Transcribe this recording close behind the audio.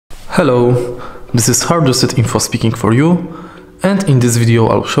Hello, this is HardReset.Info speaking for you, and in this video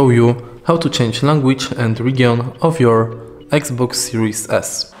I'll show you how to change language and region of your Xbox Series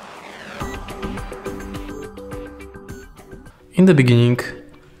S. In the beginning,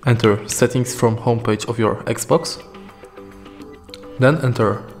 enter Settings from homepage of your Xbox, then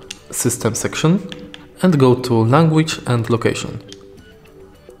enter System section and go to Language and Location.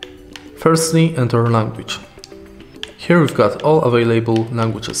 Firstly, enter Language. Here we've got all available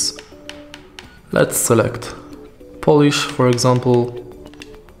languages. Let's select Polish, for example,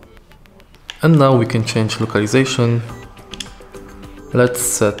 and now we can change localization. Let's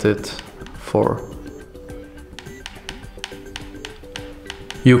set it for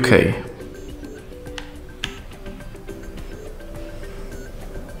UK.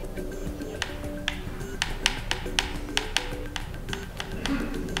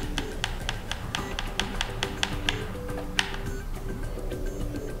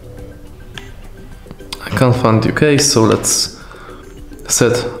 I can't find UK, so let's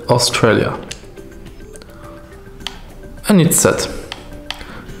set Australia. And it's set.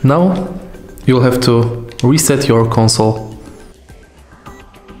 Now you'll have to reset your console.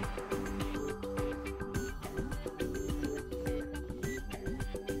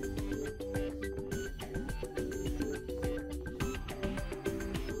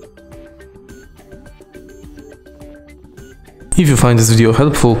 If you find this video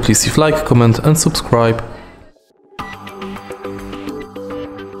helpful, please leave a like, comment and subscribe.